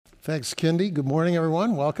Thanks, Kendi. Good morning,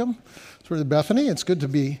 everyone. Welcome to Bethany. It's good to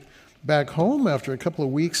be back home after a couple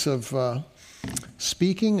of weeks of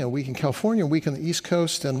speaking, a week in California, a week on the East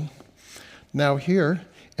Coast, and now here.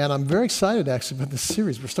 And I'm very excited, actually, about this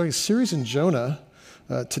series. We're starting a series in Jonah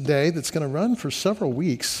today that's going to run for several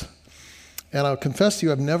weeks. And I'll confess to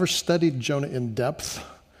you, I've never studied Jonah in depth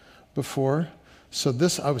before. So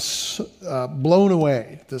I was blown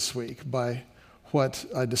away this week by what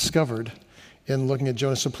I discovered in looking at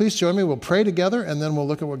Jonah. So please join me. We'll pray together, and then we'll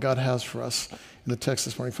look at what God has for us in the text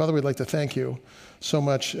this morning. Father, we'd like to thank you so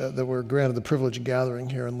much that we're granted the privilege of gathering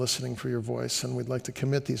here and listening for your voice. And we'd like to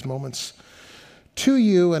commit these moments to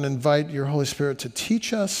you and invite your Holy Spirit to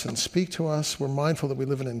teach us and speak to us. We're mindful that we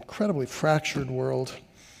live in an incredibly fractured world,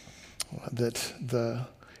 that the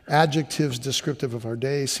adjectives descriptive of our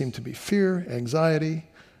day seem to be fear, anxiety,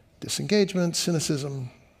 disengagement,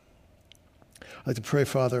 cynicism. I'd like to pray,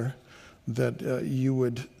 Father, that you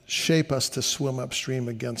would shape us to swim upstream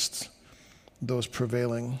against those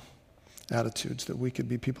prevailing attitudes, that we could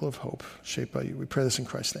be people of hope, shaped by you. We pray this in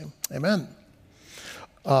Christ's name. Amen.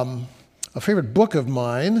 A favorite book of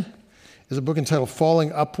mine is a book entitled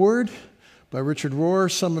Falling Upward by Richard Rohr.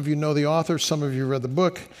 Some of you know the author, some of you read the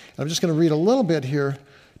book. And I'm just going to read a little bit here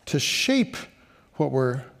to shape what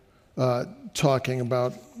we're talking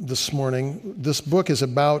about this morning. This book is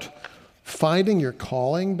about finding your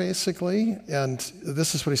calling, basically. And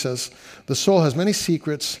this is what he says. The soul has many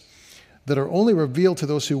secrets that are only revealed to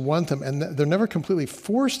those who want them, and they're never completely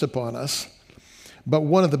forced upon us. But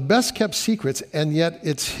one of the best kept secrets, and yet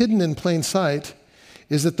it's hidden in plain sight,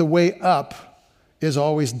 is that the way up is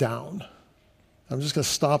always down. I'm just going to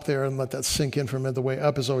stop there and let that sink in for a minute. The way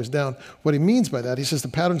up is always down. What he means by that, he says the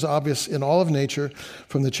pattern's obvious in all of nature,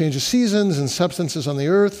 from the change of seasons and substances on the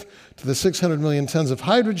earth to the 600 million tons of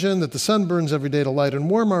hydrogen that the sun burns every day to light and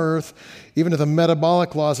warm our earth, even to the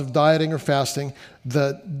metabolic laws of dieting or fasting.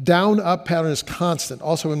 The down-up pattern is constant.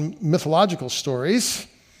 Also in mythological stories,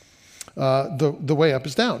 the way up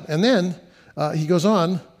is down. And then he goes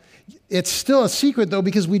on, it's still a secret, though,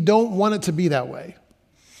 because we don't want it to be that way.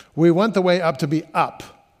 We want the way up to be up,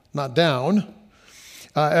 not down.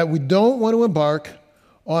 We don't want to embark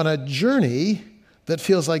on a journey that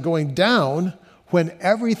feels like going down when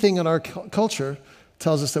everything in our culture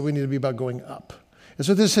tells us that we need to be about going up. And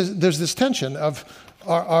so there's this tension of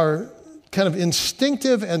our kind of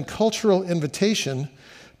instinctive and cultural invitation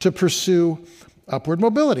to pursue upward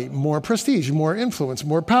mobility, more prestige, more influence,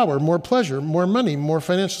 more power, more pleasure, more money, more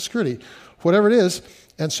financial security, whatever it is.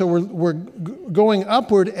 And so we're going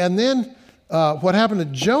upward, and then what happened to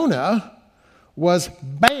Jonah was,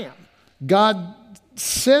 bam, God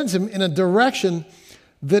sends him in a direction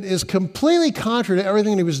that is completely contrary to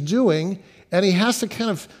everything that he was doing, and he has to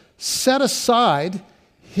kind of set aside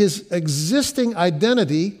his existing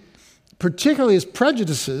identity, particularly his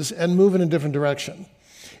prejudices, and move in a different direction.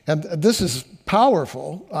 And this is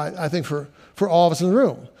powerful, I think, for all of us in the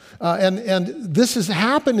room. And this has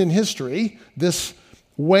happened in history, this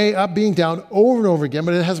way up being down over and over again,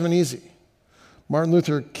 but it hasn't been easy. Martin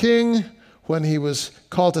Luther King, when he was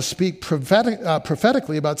called to speak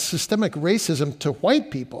prophetically about systemic racism to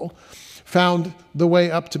white people, found the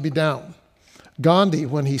way up to be down. Gandhi,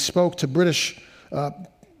 when he spoke to British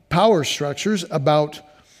power structures about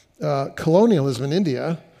colonialism in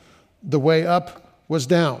India, the way up was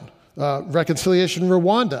down. Reconciliation in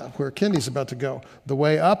Rwanda, where Kendi's about to go, the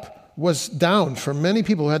way up was down for many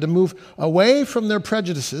people who had to move away from their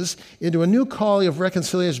prejudices into a new calling of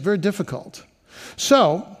reconciliation. Very difficult.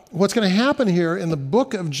 So what's going to happen here in the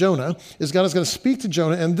book of Jonah is God is going to speak to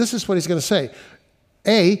Jonah, and this is what he's going to say.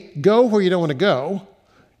 A, go where you don't want to go.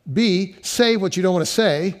 B, say what you don't want to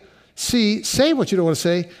say. C, say what you don't want to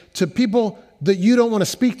say to people that you don't want to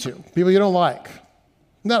speak to, people you don't like.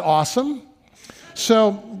 Isn't that awesome?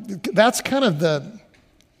 So that's kind of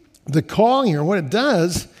the calling here. What it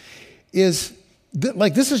does is,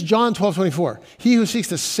 this is John 12:24. He who seeks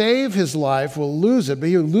to save his life will lose it, but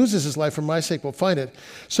he who loses his life for my sake will find it.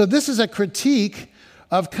 So this is a critique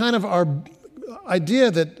of kind of our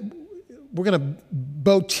idea that we're going to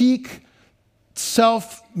boutique,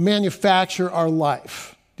 self-manufacture our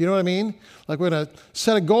life. Do you know what I mean? Like we're going to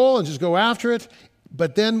set a goal and just go after it,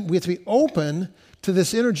 but then we have to be open to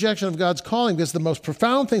this interjection of God's calling, because the most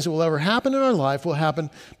profound things that will ever happen in our life will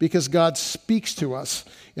happen because God speaks to us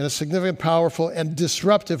in a significant, powerful, and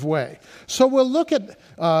disruptive way. So we'll look at,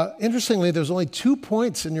 interestingly, there's only 2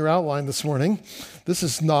 points in your outline this morning. This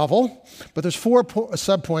is novel, but there's 4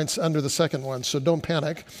 subpoints under the second one, so don't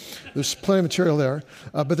panic. There's plenty of material there.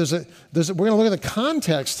 But we're going to look at the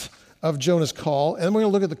context of Jonah's call, and we're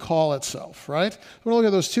going to look at the call itself, right? We're going to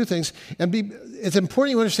look at those two things. And it's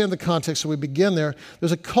important you understand the context, so we begin there.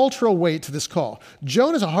 There's a cultural weight to this call.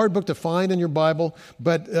 Jonah is a hard book to find in your Bible,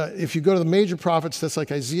 but if you go to the major prophets, that's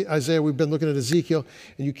like Isaiah, we've been looking at Ezekiel,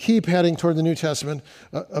 and you keep heading toward the New Testament,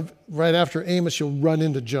 right after Amos, you'll run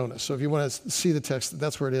into Jonah. So if you want to see the text,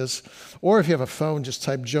 that's where it is. Or if you have a phone, just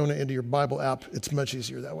type Jonah into your Bible app. It's much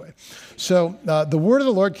easier that way. So the word of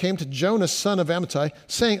the Lord came to Jonah, son of Amittai,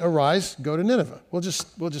 saying, "Arise, go to Nineveh." We'll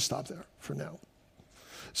just stop there for now.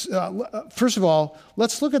 First of all,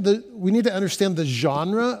 let's look at we need to understand the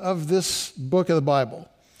genre of this book of the Bible.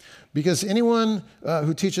 Because anyone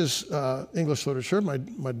who teaches English literature,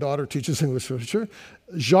 my daughter teaches English literature,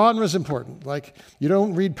 genre is important. Like, you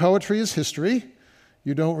don't read poetry as history.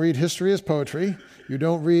 You don't read history as poetry. You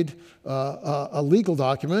don't read a legal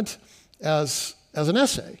document as an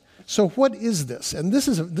essay. So what is this? And this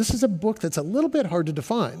is a book that's a little bit hard to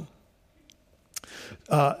define.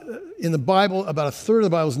 In the Bible, about a third of the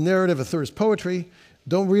Bible is narrative, a third is poetry.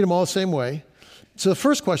 Don't read them all the same way. So the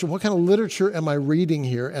first question, what kind of literature am I reading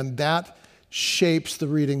here? And that shapes the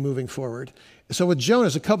reading moving forward. So with Jonah,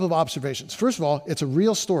 there's a couple of observations. First of all, it's a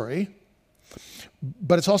real story,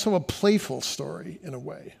 but it's also a playful story in a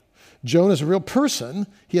way. Jonah is a real person.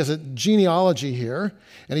 He has a genealogy here,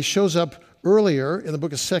 and he shows up earlier in the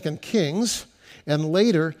book of 2 Kings, and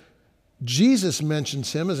later Jesus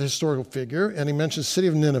mentions him as a historical figure, and he mentions the city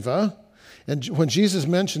of Nineveh. And when Jesus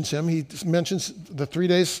mentions him, he mentions the 3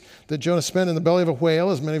 days that Jonah spent in the belly of a whale,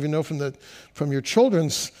 as many of you know from your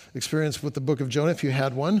children's experience with the book of Jonah, if you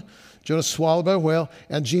had one. Jonah swallowed by a whale,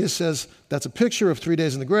 and Jesus says that's a picture of 3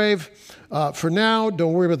 days in the grave. For now,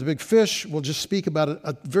 don't worry about the big fish. We'll just speak about it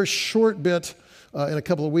a very short bit in a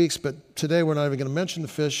couple of weeks, but today we're not even going to mention the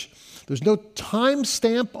fish. There's no time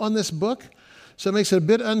stamp on this book, so it makes it a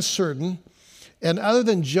bit uncertain. And other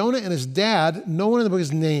than Jonah and his dad, no one in the book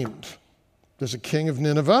is named. There's a king of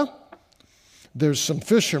Nineveh. There's some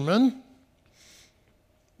fishermen.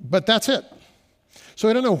 But that's it. So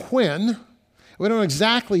we don't know when. We don't know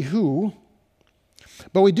exactly who.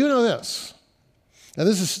 But we do know this. And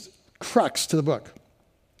this is crux to the book.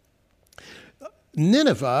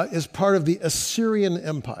 Nineveh is part of the Assyrian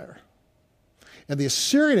Empire. And the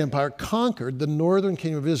Assyrian Empire conquered the northern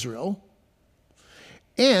kingdom of Israel.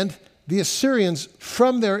 And the Assyrians,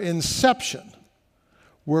 from their inception,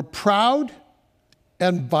 were proud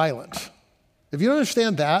and violent. If you don't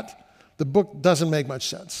understand that, the book doesn't make much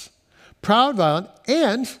sense. Proud, violent,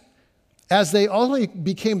 and as they ultimately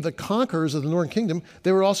became the conquerors of the northern kingdom,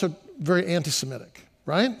 they were also very anti-Semitic,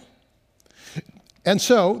 right? And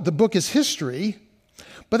so the book is history,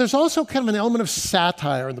 but there's also kind of an element of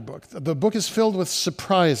satire in the book. The book is filled with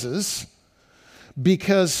surprises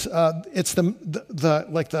because it's the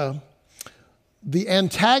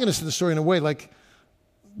antagonist of the story in a way, like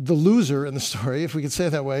the loser in the story, if we could say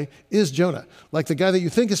it that way, is Jonah. Like the guy that you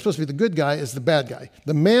think is supposed to be the good guy is the bad guy.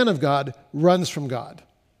 The man of God runs from God.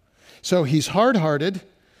 So he's hard-hearted,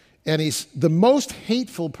 and he's the most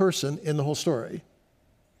hateful person in the whole story.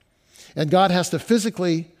 And God has to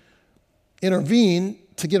physically intervene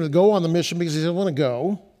to get him to go on the mission because he doesn't want to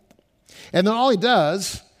go. And then all he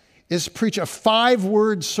does is preach a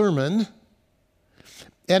 5-word sermon,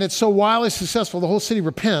 and it's so wildly successful, the whole city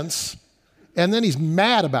repents, and then he's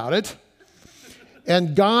mad about it,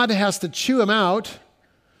 and God has to chew him out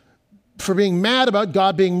for being mad about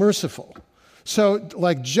God being merciful. So,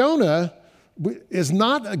 like, Jonah is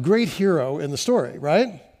not a great hero in the story,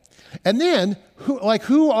 right? And then,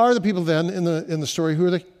 who are the people then in the story? Who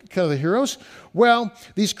are the kind of the heroes? Well,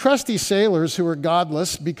 these crusty sailors who are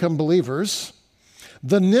godless become believers.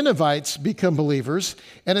 The Ninevites become believers.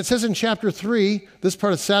 And it says in chapter 3, this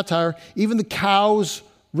part of satire, even the cows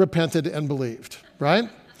repented and believed, right?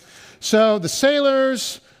 So the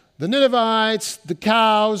sailors, the Ninevites, the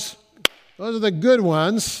cows, those are the good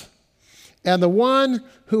ones. And the one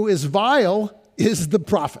who is vile is the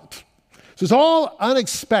prophet. So it's all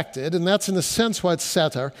unexpected, and that's in a sense why it's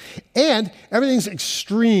satire. And everything's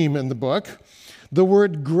extreme in the book. The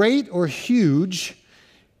word great or huge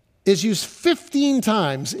is used 15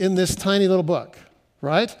 times in this tiny little book,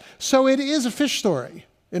 right? So it is a fish story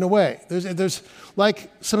in a way. There's like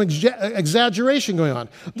some exaggeration going on.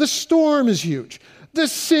 The storm is huge. The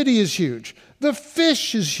city is huge. The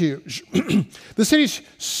fish is huge. The city's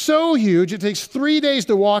so huge, it takes 3 days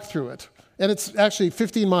to walk through it. And it's actually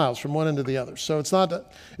 15 miles from one end to the other. So it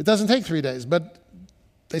doesn't take 3 days, but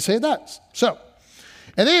they say it does. So,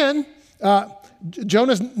 and then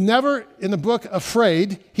Jonah's never in the book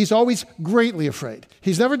afraid. He's always greatly afraid.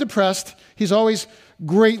 He's never depressed. He's always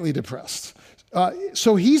greatly depressed.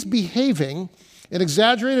 So he's behaving in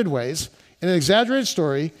exaggerated ways, in an exaggerated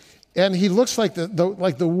story, and he looks like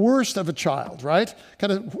the worst of a child, right?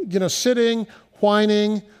 Kind of, sitting,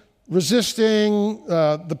 whining, resisting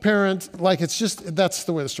the parent, like that's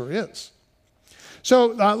the way the story is. So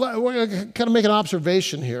we're going to kind of make an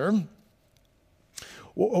observation here.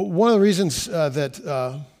 One of the reasons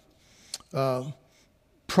that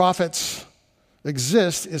prophets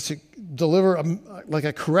exist is to deliver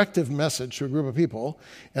a corrective message to a group of people,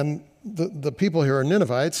 and the people here are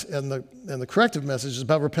Ninevites, and the corrective message is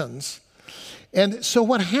about repentance. And so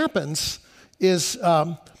what happens is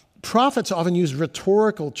prophets often use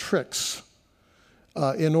rhetorical tricks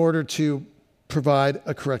in order to provide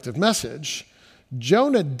a corrective message.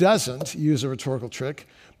 Jonah doesn't use a rhetorical trick,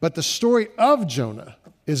 but the story of Jonah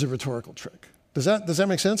is a rhetorical trick. Does that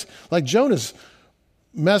make sense? Like Jonah's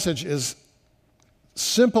message is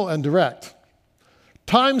simple and direct.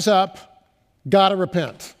 Time's up, gotta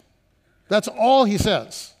repent. That's all he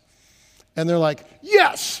says. And they're like,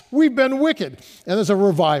 yes, we've been wicked. And there's a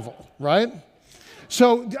revival, right?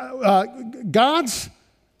 So God's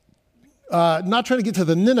not trying to get to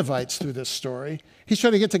the Ninevites through this story. He's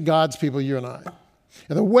trying to get to God's people, you and I.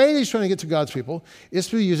 And the way he's trying to get to God's people is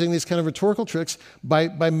through using these kind of rhetorical tricks by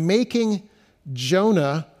making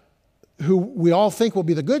Jonah, who we all think will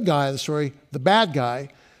be the good guy in the story, the bad guy,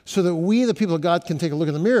 so that we, the people of God, can take a look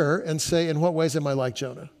in the mirror and say, in what ways am I like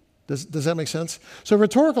Jonah? Does that make sense? So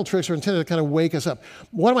rhetorical tricks are intended to kind of wake us up.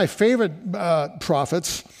 One of my favorite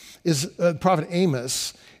prophets is prophet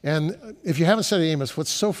Amos. And if you haven't studied Amos,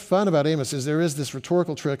 what's so fun about Amos is there is this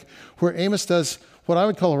rhetorical trick where Amos does what I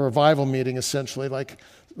would call a revival meeting, essentially. Like,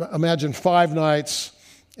 imagine 5 nights,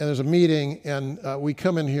 and there's a meeting, and we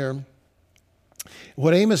come in here.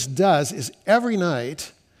 What Amos does is every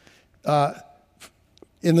night,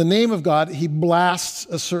 in the name of God, he blasts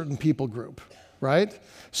a certain people group, right?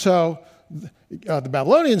 So the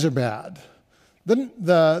Babylonians are bad.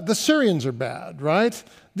 The Syrians are bad, right?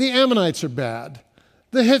 The Ammonites are bad.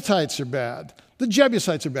 The Hittites are bad. The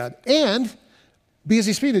Jebusites are bad. And because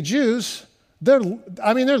he's speaking to Jews, they're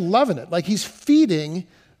loving it. Like he's feeding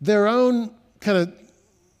their own kind of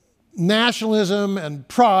nationalism and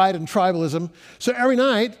pride and tribalism. So every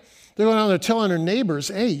night they're going out there telling their neighbors,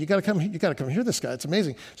 "Hey, you got to come hear this guy. It's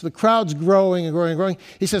amazing." So the crowd's growing and growing and growing.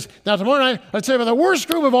 He says, "Now tomorrow night I'll tell you about the worst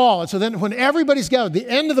group of all." And so then when everybody's gathered, at the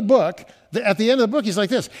end of the book, he's like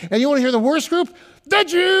this. And you want to hear the worst group? The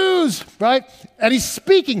Jews, right? And he's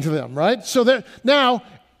speaking to them, right? So now,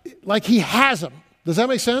 like he has them. Does that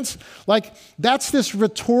make sense? Like that's this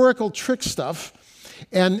rhetorical trick stuff,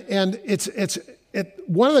 and it's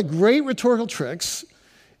one of the great rhetorical tricks,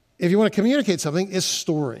 if you want to communicate something, is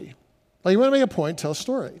story. Like you want to make a point, tell a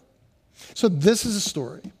story. So this is a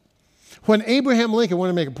story. When Abraham Lincoln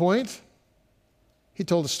wanted to make a point, he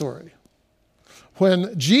told a story.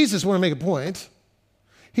 When Jesus wanted to make a point,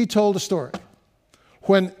 he told a story.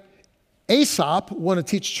 When Aesop wanted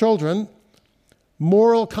to teach children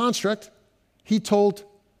moral construct, he told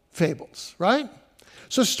fables, right?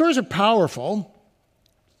 So stories are powerful.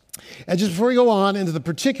 And just before we go on into the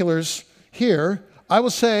particulars here, I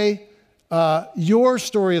will say your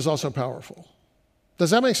story is also powerful.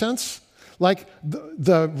 Does that make sense? Like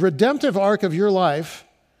the redemptive arc of your life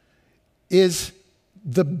is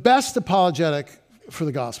the best apologetic for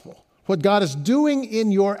the gospel. What God is doing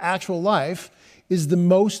in your actual life is the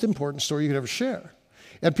most important story you could ever share.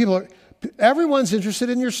 And everyone's interested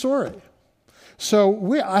in your story.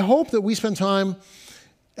 So I hope that we spend time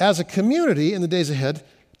as a community in the days ahead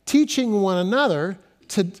teaching one another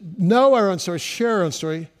to know our own story, share our own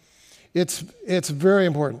story. It's very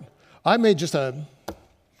important. I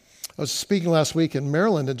was speaking last week in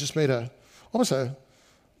Maryland and just made almost a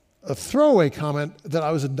throwaway comment that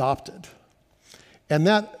I was adopted. And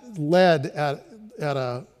that led at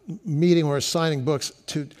a meeting where I was signing books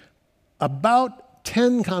to about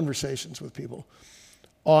 10 conversations with people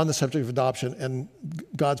on the subject of adoption and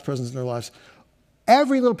God's presence in their lives.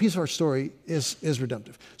 Every little piece of our story is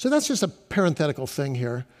redemptive. So that's just a parenthetical thing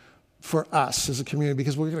here for us as a community,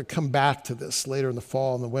 because we're going to come back to this later in the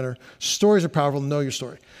fall and the winter. Stories are powerful. Know your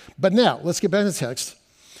story. But now, let's get back to the text.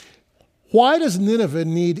 Why does Nineveh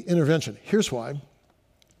need intervention? Here's why.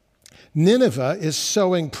 Nineveh is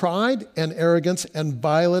sowing pride and arrogance and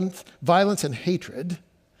violence and hatred.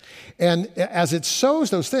 And as it sows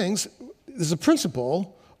those things, there's a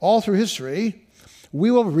principle all through history: we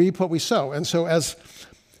will reap what we sow. And so as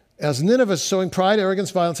Nineveh is sowing pride,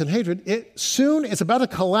 arrogance, violence, and hatred, it's about to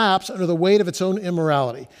collapse under the weight of its own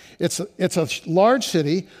immorality. It's a large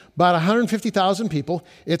city, about 150,000 people.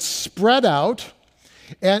 It's spread out,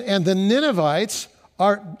 and the Ninevites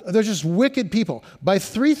they're just wicked people. By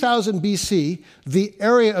 3000 BC, the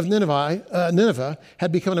area of Nineveh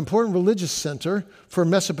had become an important religious center for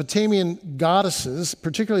Mesopotamian goddesses,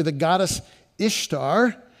 particularly the goddess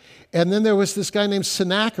Ishtar. And then there was this guy named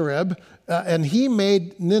Sennacherib, and he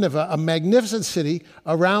made Nineveh a magnificent city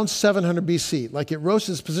around 700 BC. Like, it rose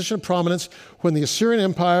to its position of prominence when the Assyrian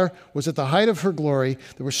Empire was at the height of her glory.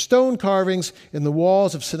 There were stone carvings in the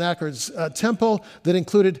walls of Sennacherib's temple that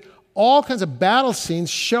included all kinds of battle scenes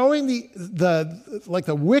showing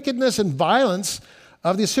the wickedness and violence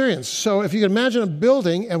of the Assyrians. So if you can imagine a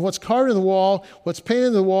building, and what's carved in the wall, what's painted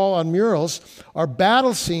in the wall on murals are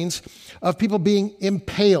battle scenes of people being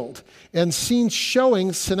impaled, and scenes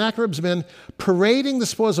showing Sennacherib's men parading the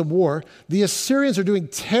spoils of war. The Assyrians are doing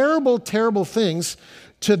terrible, terrible things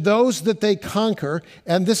to those that they conquer,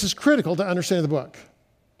 and this is critical to understanding the book.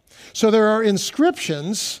 So there are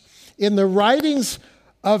inscriptions in the writings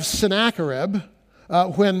of Sennacherib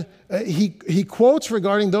when he quotes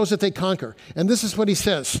regarding those that they conquer. And this is what he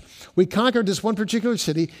says. We conquered this one particular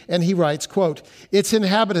city, and he writes, quote, its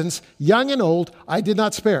inhabitants, young and old, I did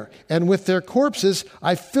not spare, and with their corpses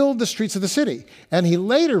I filled the streets of the city. And he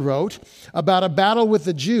later wrote about a battle with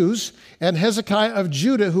the Jews, and Hezekiah of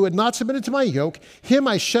Judah, who had not submitted to my yoke, him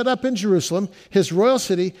I shut up in Jerusalem, his royal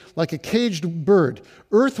city, like a caged bird.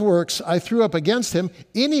 Earthworks I threw up against him.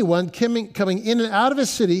 Anyone coming in and out of his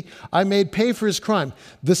city, I made pay for his crime.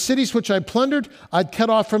 The cities which I plundered, I'd cut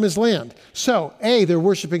off from his land. So, A, they're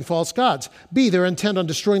worshiping false gods. B, they're intent on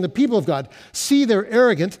destroying the people of God. C, they're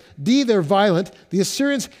arrogant. D, they're violent. The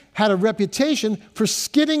Assyrians had a reputation for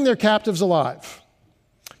skinning their captives alive.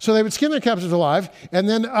 So they would skin their captives alive, and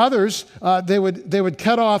then others, they would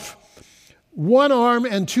cut off one arm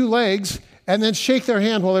and two legs, and then shake their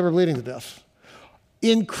hand while they were bleeding to death.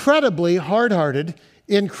 Incredibly hard-hearted,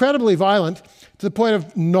 incredibly violent, to the point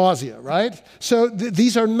of nausea, right? So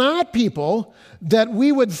these are not people that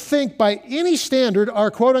we would think by any standard are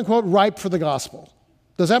quote-unquote ripe for the gospel.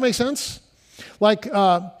 Does that make sense? Like, you're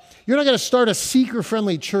not going to start a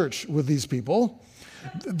seeker-friendly church with these people.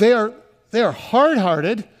 They are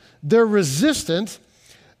hard-hearted, they're resistant,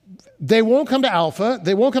 they won't come to Alpha,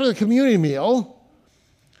 they won't come to the community meal,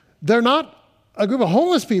 they're not a group of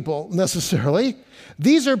homeless people necessarily.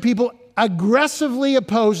 These are people aggressively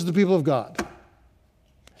opposed to the people of God.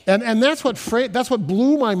 And that's what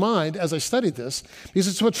blew my mind as I studied this, because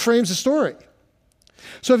it's what frames the story.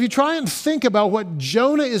 So if you try and think about what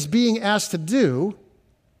Jonah is being asked to do,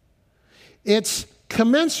 it's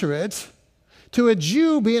commensurate to a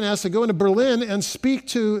Jew being asked to go into Berlin and speak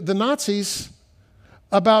to the Nazis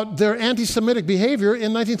about their anti-Semitic behavior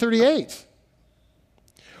in 1938.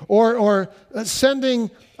 Or sending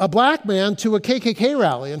a black man to a KKK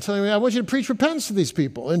rally and telling him, I want you to preach repentance to these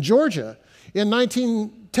people in Georgia in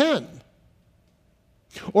 1910.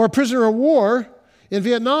 Or a prisoner of war in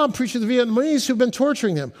Vietnam preaching to the Vietnamese who've been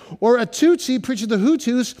torturing him. Or a Tutsi preaching to the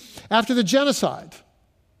Hutus after the genocide.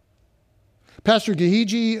 Pastor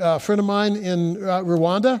Gahiji, a friend of mine in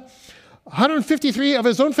Rwanda, 153 of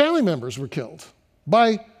his own family members were killed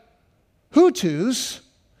by Hutus.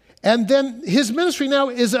 And then his ministry now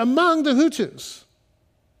is among the Hutus.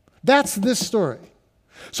 That's this story.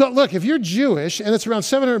 So look, if you're Jewish and it's around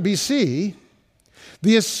 700 BC,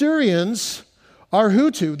 the Assyrians are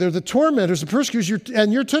Hutu. They're the tormentors, the persecutors,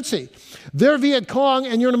 and you're Tutsi. They're Viet Cong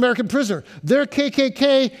and you're an American prisoner. They're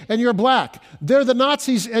KKK and you're black. They're the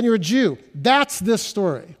Nazis and you're a Jew. That's this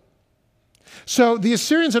story. So the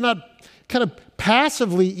Assyrians are not kind of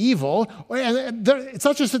passively evil, and it's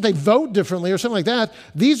not just that they vote differently or something like that.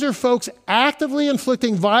 These are folks actively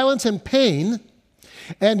inflicting violence and pain,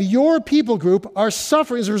 and your people group are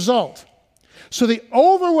suffering as a result. So the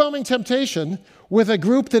overwhelming temptation with a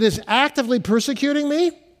group that is actively persecuting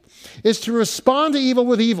me is to respond to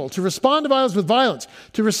evil, to respond to violence with violence,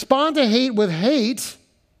 to respond to hate with hate,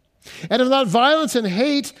 and if not violence and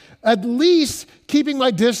hate, at least keeping my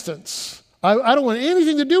distance. I don't want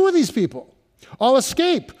anything to do with these people. I'll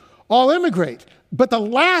escape. I'll immigrate. But the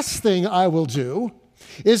last thing I will do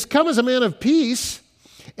is come as a man of peace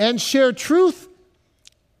and share truth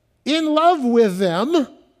in love with them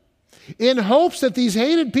in hopes that these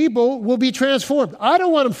hated people will be transformed. I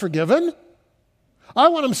don't want them forgiven. I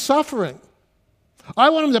want them suffering. I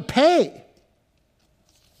want them to pay.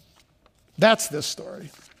 That's this story.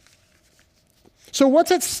 So what's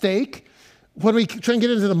at stake when we try and get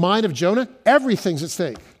into the mind of Jonah? Everything's at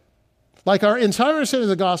stake. Like our entire understanding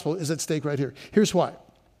of the gospel is at stake right here. Here's why.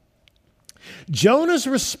 Jonah's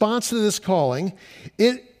response to this calling,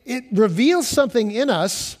 it reveals something in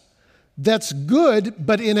us that's good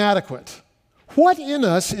but inadequate. What in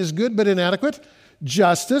us is good but inadequate?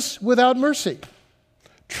 Justice without mercy.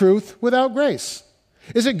 truth without grace.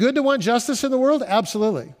 Is it good to want justice in the world?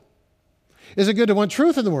 Absolutely. Is it good to want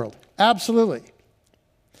truth in the world? Absolutely.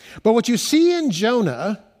 But what you see in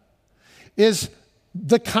Jonah is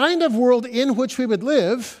the kind of world in which we would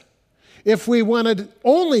live if we wanted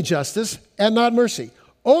only justice and not mercy,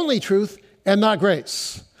 only truth and not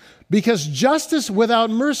grace. Because justice without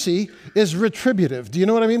mercy is retributive. Do you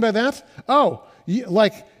know what I mean by that? Oh,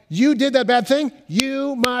 like you did that bad thing,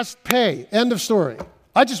 you must pay. End of story.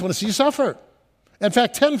 I just want to see you suffer. In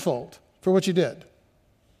fact, tenfold for what you did.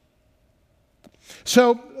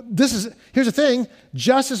 So here's the thing,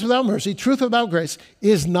 justice without mercy, truth without grace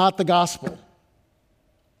is not the gospel.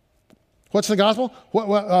 What's the gospel?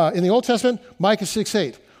 In the Old Testament, Micah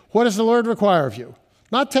 6:8. What does the Lord require of you?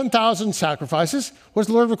 Not 10,000 sacrifices. What does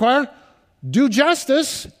the Lord require? Do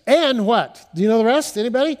justice and what? Do you know the rest?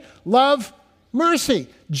 Anybody? Love, mercy.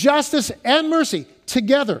 Justice and mercy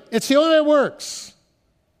together. It's the only way it works.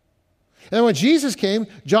 And when Jesus came,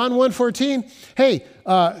 John 1:14, hey,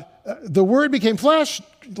 the Word became flesh,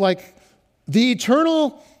 like the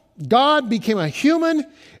eternal God became a human,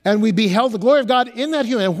 and we beheld the glory of God in that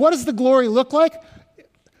human. And what does the glory look like?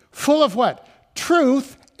 Full of what?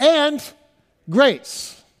 Truth and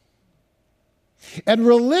grace. And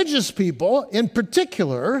religious people, in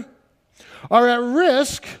particular, are at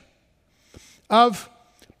risk of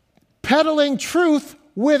peddling truth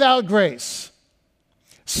without grace,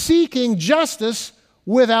 seeking justice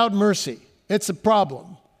without mercy. It's a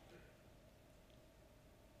problem.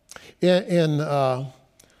 In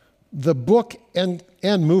the book and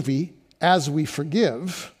movie, As We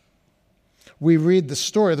Forgive, we read the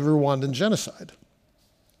story of the Rwandan genocide.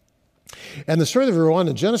 And the story of the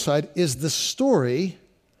Rwandan genocide is the story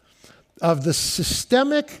of the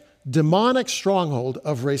systemic, demonic stronghold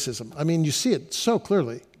of racism. I mean, you see it so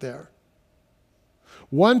clearly there.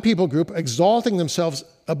 One people group exalting themselves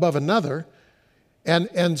above another,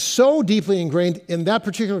 and so deeply ingrained in that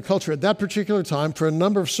particular culture at that particular time for a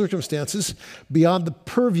number of circumstances beyond the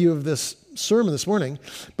purview of this sermon this morning.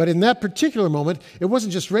 But in that particular moment, it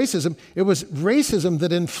wasn't just racism, it was racism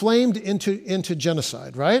that inflamed into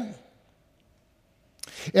genocide, right?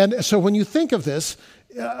 And so when you think of this,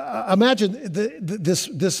 imagine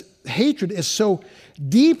this hatred is so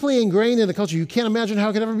deeply ingrained in the culture, you can't imagine how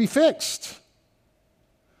it could ever be fixed.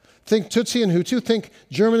 Think Tutsi and Hutu, think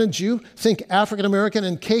German and Jew, think African American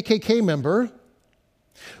and KKK member.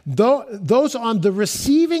 Those on the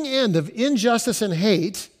receiving end of injustice and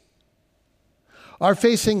hate are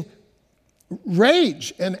facing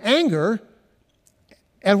rage and anger,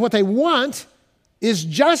 and what they want is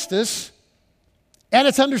justice, and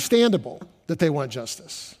it's understandable that they want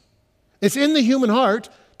justice. It's in the human heart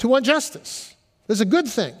to want justice. It's a good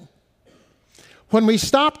thing. When we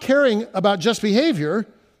stop caring about just behavior,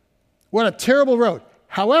 what a terrible road.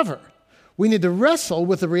 However, we need to wrestle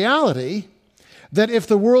with the reality that if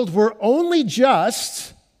the world were only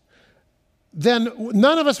just, then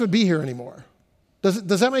none of us would be here anymore.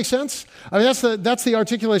 Does that make sense? I mean, that's the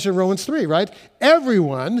articulation of Romans 3, right?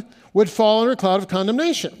 Everyone would fall under a cloud of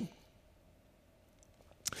condemnation.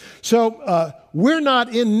 So we're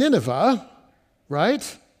not in Nineveh,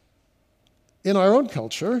 right? In our own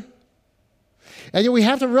culture. And yet we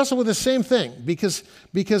have to wrestle with the same thing because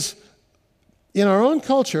in our own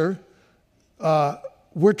culture,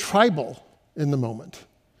 we're tribal in the moment.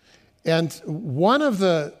 And one of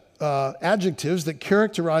the adjectives that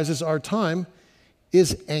characterizes our time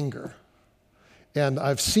is anger. And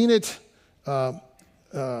I've seen it too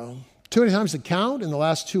many times to count in the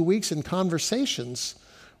last 2 weeks in conversations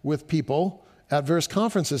with people at various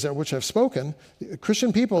conferences at which I've spoken,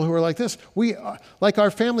 Christian people who are like this. We, like our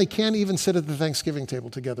family, can't even sit at the Thanksgiving table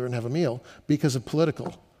together and have a meal because of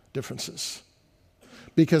political differences.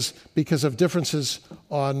 Because of differences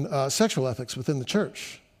on sexual ethics within the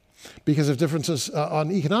church, because of differences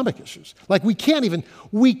on economic issues. Like we can't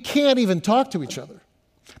even talk to each other.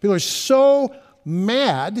 People are so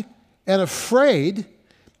mad and afraid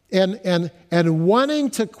and wanting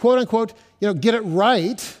to quote unquote get it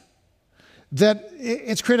right that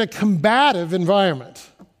it's created a combative environment.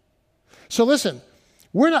 So listen,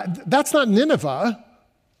 that's not Nineveh,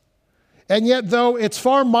 and yet though it's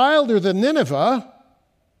far milder than Nineveh,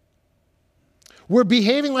 we're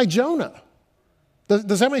behaving like Jonah.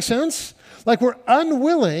 Does that make sense? Like we're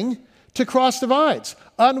unwilling to cross divides,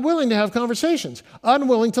 unwilling to have conversations,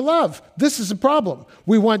 unwilling to love. This is a problem.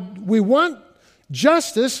 We want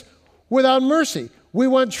justice without mercy. We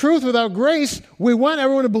want truth without grace. We want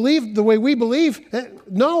everyone to believe the way we believe.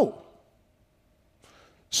 No.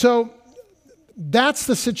 So that's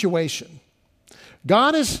the situation.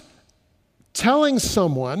 God is telling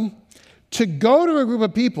someone to go to a group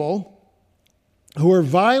of people who are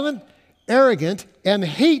violent, arrogant, and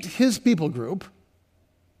hate his people group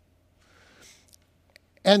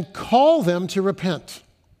and call them to repent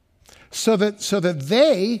so that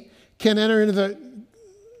they can enter into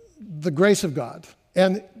the grace of God.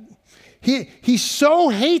 And he so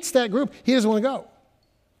hates that group, he doesn't want to go.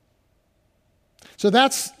 So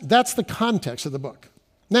that's the context of the book.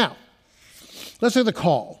 Now, let's look at the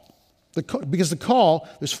call. Because the call,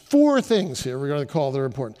 there's 4 things here regarding the call that are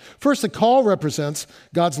important. First, the call represents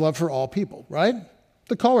God's love for all people, right?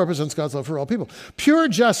 The call represents God's love for all people. Pure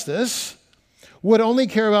justice would only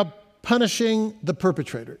care about punishing the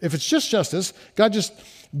perpetrator. If it's just justice, God just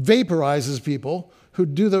vaporizes people who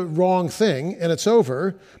do the wrong thing and it's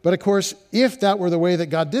over. But of course, if that were the way that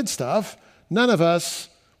God did stuff, none of us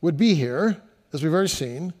would be here, as we've already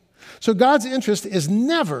seen. So God's interest is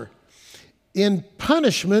never in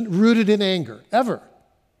punishment rooted in anger, ever.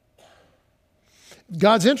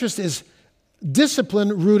 God's interest is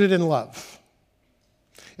discipline rooted in love.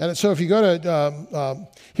 And so if you go to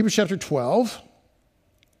Hebrews chapter 12,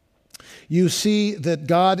 you see that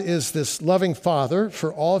God is this loving Father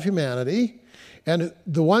for all of humanity. And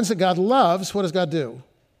the ones that God loves, what does God do?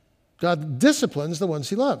 God disciplines the ones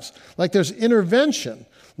he loves. Like there's intervention.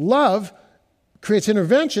 Love creates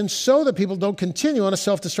intervention so that people don't continue on a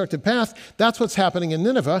self-destructive path. That's what's happening in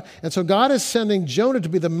Nineveh. And so God is sending Jonah to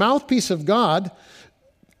be the mouthpiece of God,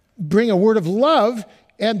 bring a word of love.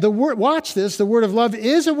 And the word, watch this, the word of love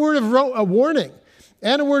is a word of a warning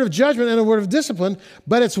and a word of judgment and a word of discipline,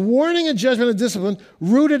 but it's warning and judgment and discipline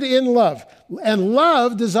rooted in love. And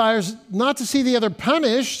love desires not to see the other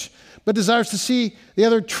punished, but desires to see the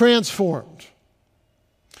other transformed.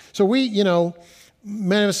 So many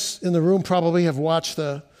of us in the room probably have watched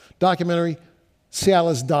the documentary Seattle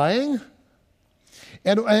is Dying.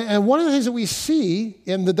 And one of the things that we see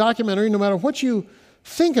in the documentary, no matter what you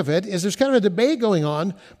think of it, is there's kind of a debate going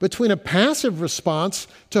on between a passive response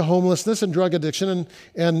to homelessness and drug addiction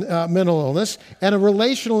and mental illness and a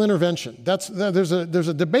relational intervention. There's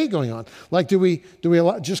a debate going on. Like, do we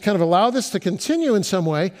just kind of allow this to continue in some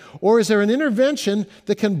way, or is there an intervention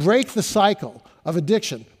that can break the cycle of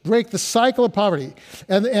addiction, break the cycle of poverty?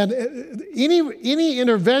 And any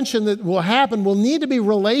intervention that will happen will need to be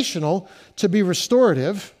relational to be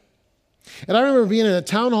restorative. And I remember being in a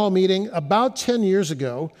town hall meeting about 10 years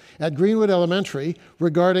ago at Greenwood Elementary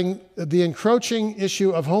regarding the encroaching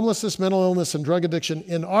issue of homelessness, mental illness, and drug addiction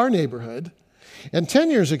in our neighborhood. And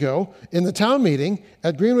 10 years ago, in the town meeting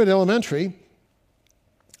at Greenwood Elementary,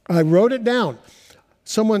 I wrote it down.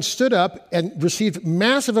 Someone stood up and received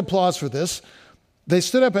massive applause for this. They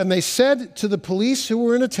stood up and they said to the police who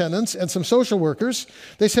were in attendance and some social workers,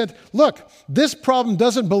 they said, look, this problem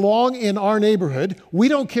doesn't belong in our neighborhood. We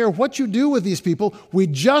don't care what you do with these people. We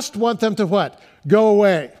just want them to what? Go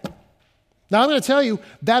away. Now I'm going to tell you,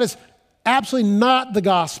 that is absolutely not the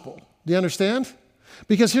gospel. Do you understand?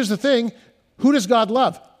 Because here's the thing, who does God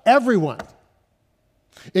love? Everyone.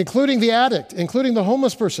 Including the addict, including the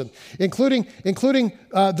homeless person, including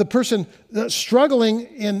the person struggling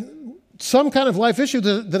in some kind of life issue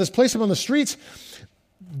that has placed them on the streets.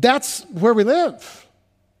 That's where we live.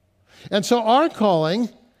 And so our calling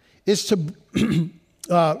is to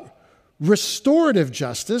restorative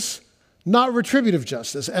justice, not retributive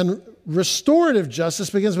justice. And restorative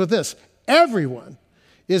justice begins with this. Everyone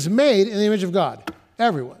is made in the image of God.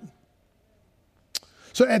 Everyone.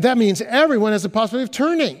 So that means everyone has the possibility of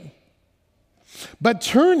turning. But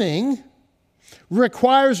turning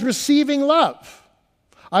requires receiving love.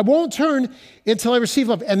 I won't turn until I receive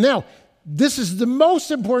love. And now, this is the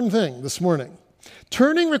most important thing this morning.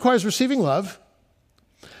 Turning requires receiving love,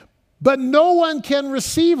 but no one can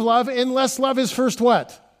receive love unless love is first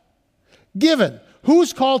what? Given.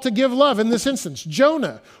 Who's called to give love in this instance?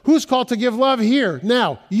 Jonah. Who's called to give love here?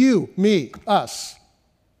 Now, you, me, us.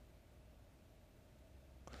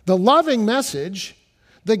 The loving message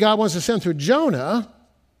that God wants to send through Jonah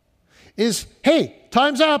is, hey,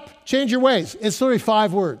 time's up, change your ways. It's literally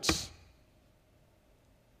 5 words.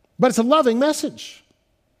 But it's a loving message.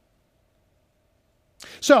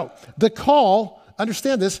 So, the call,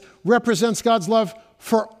 understand this, represents God's love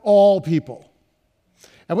for all people.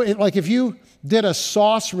 And like if you did a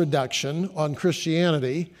sauce reduction on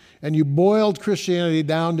Christianity and you boiled Christianity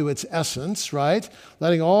down to its essence, right?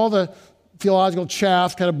 Letting all the theological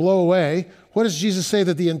chaff kind of blow away, what does Jesus say?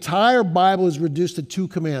 That the entire Bible is reduced to 2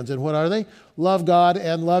 commands. And what are they? Love God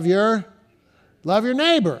and love your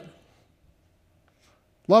neighbor.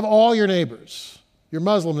 Love all your neighbors. Your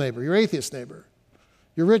Muslim neighbor, your atheist neighbor,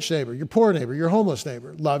 your rich neighbor, your poor neighbor, your homeless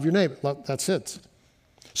neighbor. Love your neighbor. That's it.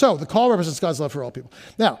 So the call represents God's love for all people.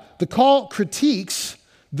 Now, the call critiques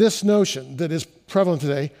this notion that is prevalent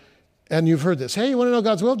today, and you've heard this. Hey, you want to know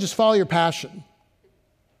God's will? Just follow your passion.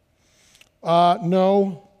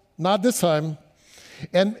 No, not this time.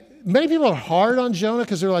 And many people are hard on Jonah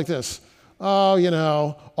because they're like this.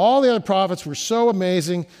 Oh, all the other prophets were so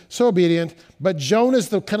amazing, so obedient, but Jonah's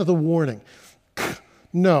the kind of the warning.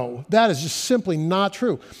 No, that is just simply not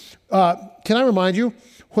true. Can I remind you,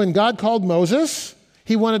 when God called Moses,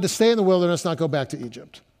 he wanted to stay in the wilderness, not go back to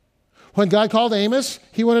Egypt. When God called Amos,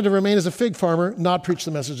 he wanted to remain as a fig farmer, not preach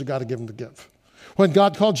the message that God had given him to give. When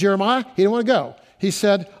God called Jeremiah, he didn't want to go. He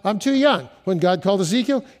said, I'm too young. When God called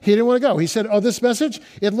Ezekiel, he didn't want to go. He said, this message,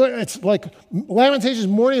 it's like Lamentations,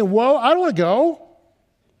 mourning and woe. I don't want to go.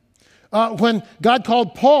 When God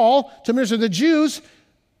called Paul to minister to the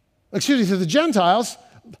Gentiles,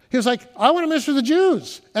 he was like, I want to minister to the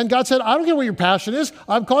Jews. And God said, I don't care what your passion is.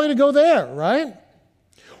 I'm calling you to go there, right?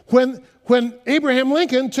 When Abraham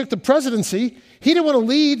Lincoln took the presidency, he didn't want to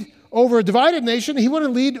lead over a divided nation. He wanted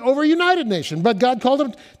to lead over a united nation. But God called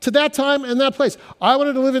him to that time and that place. I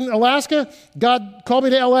wanted to live in Alaska. God called me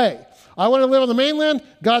to LA. I wanted to live on the mainland.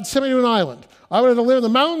 God sent me to an island. I wanted to live in the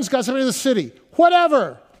mountains. God sent me to the city.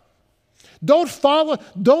 Whatever. Don't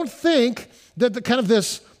think that the kind of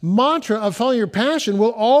this mantra of following your passion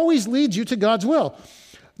will always lead you to God's will.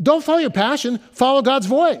 Don't follow your passion. Follow God's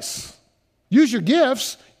voice. Use your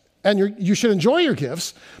gifts, and you should enjoy your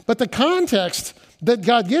gifts. But the context that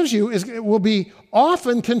God gives you will be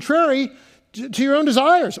often contrary to your own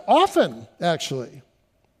desires. Often, actually.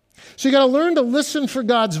 So you got to learn to listen for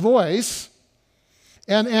God's voice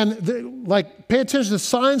and pay attention to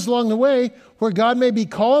signs along the way where God may be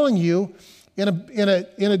calling you in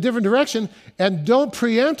a different direction, and don't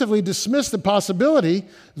preemptively dismiss the possibility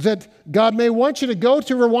that God may want you to go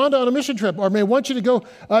to Rwanda on a mission trip, or may want you to go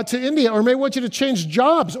to India, or may want you to change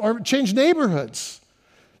jobs or change neighborhoods.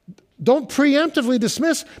 Don't preemptively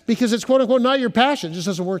dismiss because it's quote unquote not your passion. It just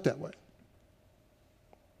doesn't work that way.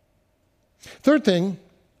 Third thing,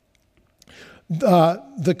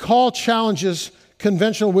 the call challenges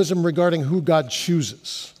conventional wisdom regarding who God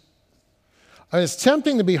chooses. It's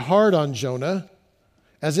tempting to be hard on Jonah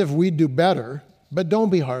as if we'd do better, but don't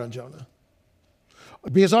be hard on Jonah.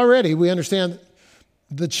 Because already we understand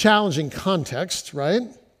the challenging context, right?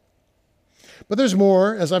 But there's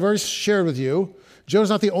more, as I've already shared with you. Jonah's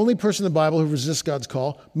not the only person in the Bible who resists God's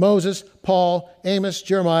call. Moses, Paul, Amos,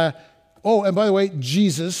 Jeremiah. Oh, and by the way,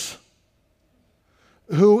 Jesus,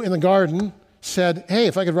 who in the garden said, hey,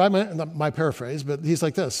 if I could write my paraphrase, but he's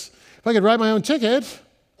like this, if I could write my own ticket,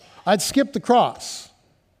 I'd skip the cross.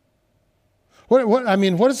 What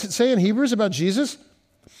does it say in Hebrews about Jesus?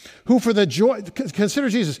 Who for the joy, consider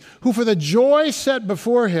Jesus, who for the joy set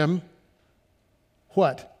before him,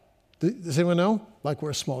 what? Does anyone know? Like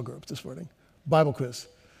we're a small group this morning. Bible quiz.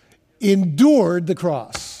 Endured the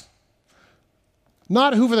cross.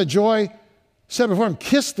 Not who for the joy set before him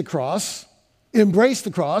kissed the cross, embraced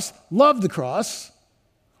the cross, loved the cross.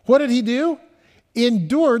 What did he do?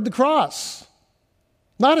 Endured the cross.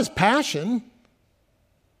 Not his passion,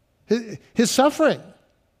 his suffering.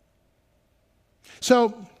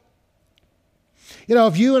 So,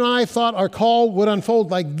 if you and I thought our call would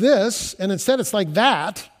unfold like this, and instead it's like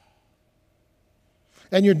that,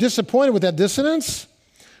 and you're disappointed with that dissonance,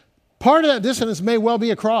 part of that dissonance may well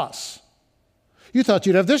be a cross. You thought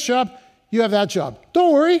you'd have this job, you have that job.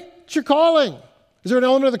 Don't worry, it's your calling. Is there an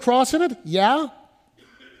element of the cross in it? Yeah.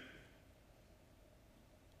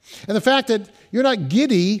 And the fact that you're not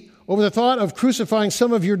giddy over the thought of crucifying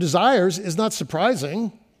some of your desires is not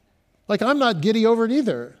surprising. Like I'm not giddy over it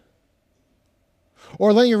either.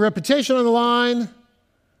 Or laying your reputation on the line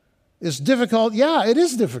is difficult. Yeah, it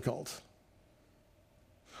is difficult.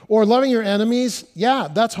 Or loving your enemies. Yeah,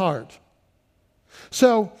 that's hard.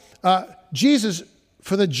 So Jesus,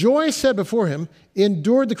 for the joy set before him,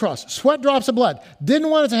 endured the cross. Sweat drops of blood. Didn't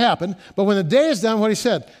want it to happen, but when the day is done, what he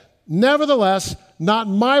said, nevertheless, not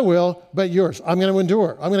my will, but yours. I'm going to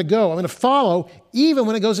endure. I'm going to go. I'm going to follow, even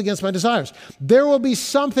when it goes against my desires. There will be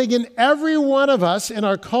something in every one of us in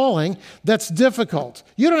our calling that's difficult.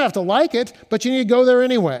 You don't have to like it, but you need to go there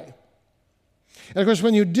anyway. And of course,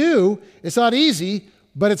 when you do, it's not easy,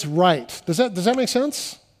 but it's right. Does that make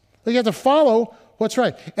sense? You have to follow what's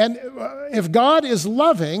right. And if God is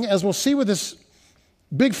loving, as we'll see with this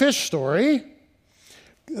big fish story,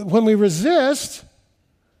 when we resist,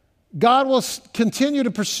 God will continue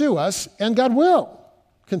to pursue us, and God will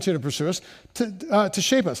continue to pursue us to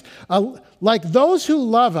shape us. Like those who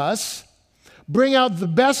love us bring out the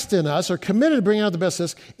best in us, are committed to bringing out the best in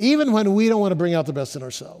us, even when we don't want to bring out the best in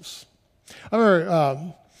ourselves. I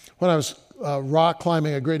remember when I was rock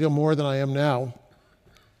climbing a great deal more than I am now.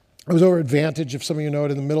 I was over at Vantage, if some of you know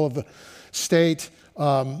it, in the middle of the state.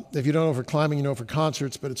 If you don't know for climbing, you know for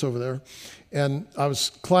concerts, but it's over there. And I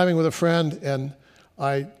was climbing with a friend, and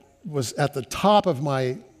I was at the top of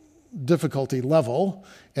my difficulty level,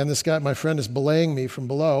 and this guy, my friend, is belaying me from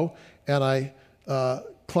below, and I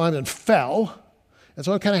climbed and fell, and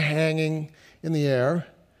so I'm kind of hanging in the air,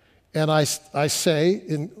 and I say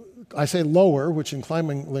lower, which in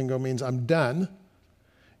climbing lingo means I'm done,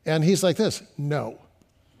 and he's like this, no.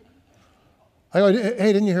 I go,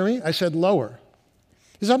 hey, didn't you hear me? I said lower.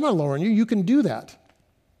 He said, I'm not lowering you. You can do that.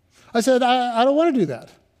 I said, I don't want to do that.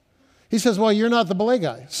 He says, well, you're not the belay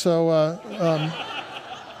guy, so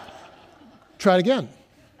try it again.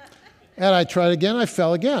 And I tried again. I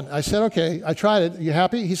fell again. I said, okay, I tried it. You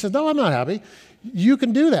happy? He said, no, I'm not happy. You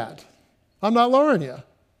can do that. I'm not lowering you.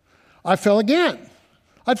 I fell again.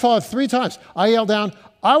 I'd fallen 3 times. I yelled down,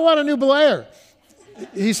 I want a new belayer.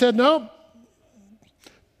 He said, no.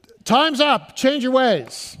 Time's up. Change your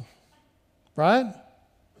ways. Right?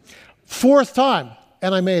 4th time,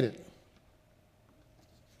 and I made it.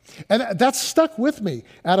 And that stuck with me.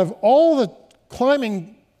 Out of all the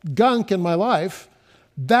climbing gunk in my life,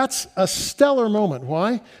 that's a stellar moment.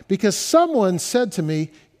 Why? Because someone said to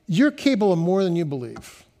me, you're capable of more than you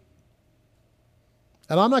believe.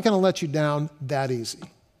 And I'm not going to let you down that easy.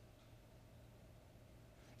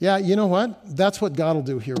 Yeah, you know what? That's what God will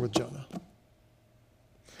do here with Jonah.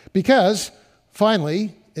 Because,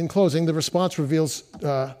 finally, in closing, the response reveals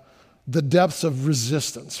the depths of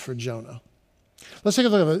resistance for Jonah. Let's take a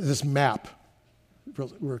look at this map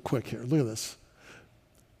real quick here. Look at this.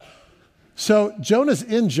 So Jonah's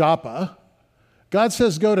in Joppa. God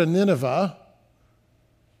says go to Nineveh.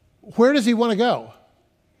 Where does he want to go?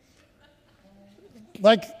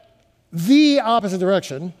 Like the opposite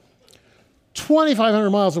direction, 2,500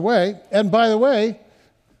 miles away. And by the way,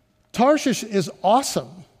 Tarshish is awesome.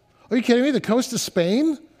 Are you kidding me? The coast of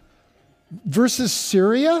Spain versus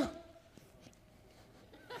Syria?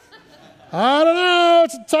 I don't know.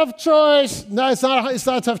 It's a tough choice. No, it's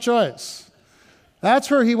not a tough choice. That's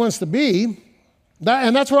where he wants to be.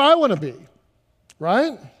 And that's where I want to be.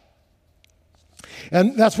 Right?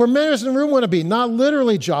 And that's where many of us in the room want to be. Not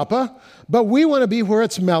literally Joppa, but we want to be where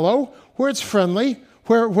it's mellow, where it's friendly,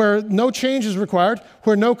 where no change is required,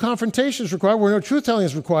 where no confrontation is required, where no truth-telling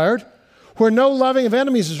is required, where no loving of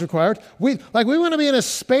enemies is required. We want to be in a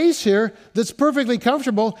space here that's perfectly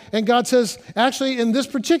comfortable, and God says, actually, in this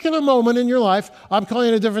particular moment in your life, I'm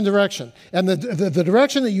calling it a different direction. And the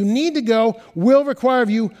direction that you need to go will require of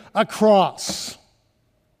you a cross.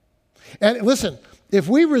 And listen, if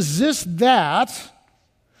we resist that,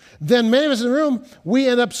 then many of us in the room, we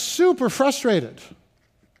end up super frustrated.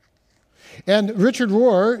 And Richard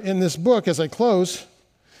Rohr, in this book, as I close,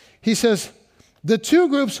 he says, the 2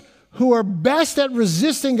 groups who are best at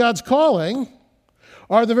resisting God's calling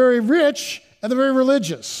are the very rich and the very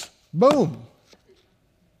religious. Boom.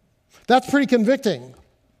 That's pretty convicting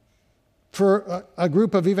for a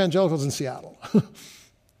group of evangelicals in Seattle.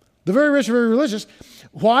 The very rich and very religious.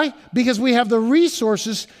 Why? Because we have the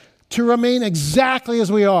resources to remain exactly as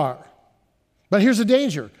we are. But here's the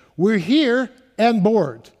danger. We're here and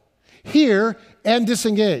bored. Here and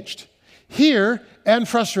disengaged. Here and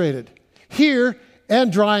frustrated. Here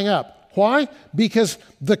and drying up. Why? Because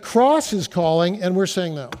the cross is calling and we're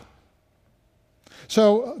saying no.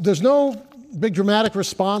 So there's no big dramatic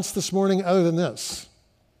response this morning other than this.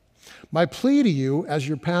 My plea to you as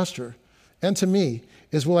your pastor and to me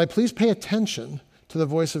is, will I please pay attention to the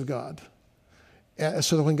voice of God?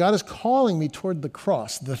 So that when God is calling me toward the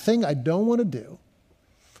cross, the thing I don't want to do,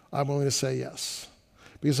 I'm willing to say yes.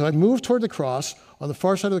 Because if I move toward the cross, on the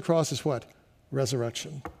far side of the cross is what?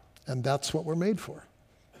 Resurrection. And that's what we're made for.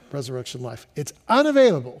 Resurrection life. It's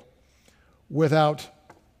unavailable without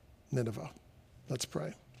Nineveh. Let's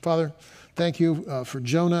pray. Father, thank you for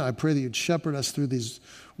Jonah. I pray that you'd shepherd us through these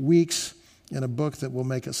weeks in a book that will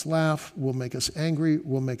make us laugh, will make us angry,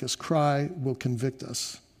 will make us cry, will convict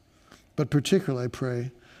us. But particularly, I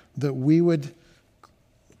pray that we would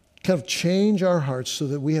kind of change our hearts so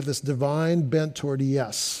that we have this divine bent toward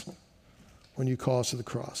yes when you call us to the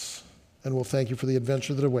cross. And we'll thank you for the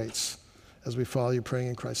adventure that awaits as we follow you, praying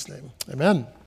in Christ's name. Amen.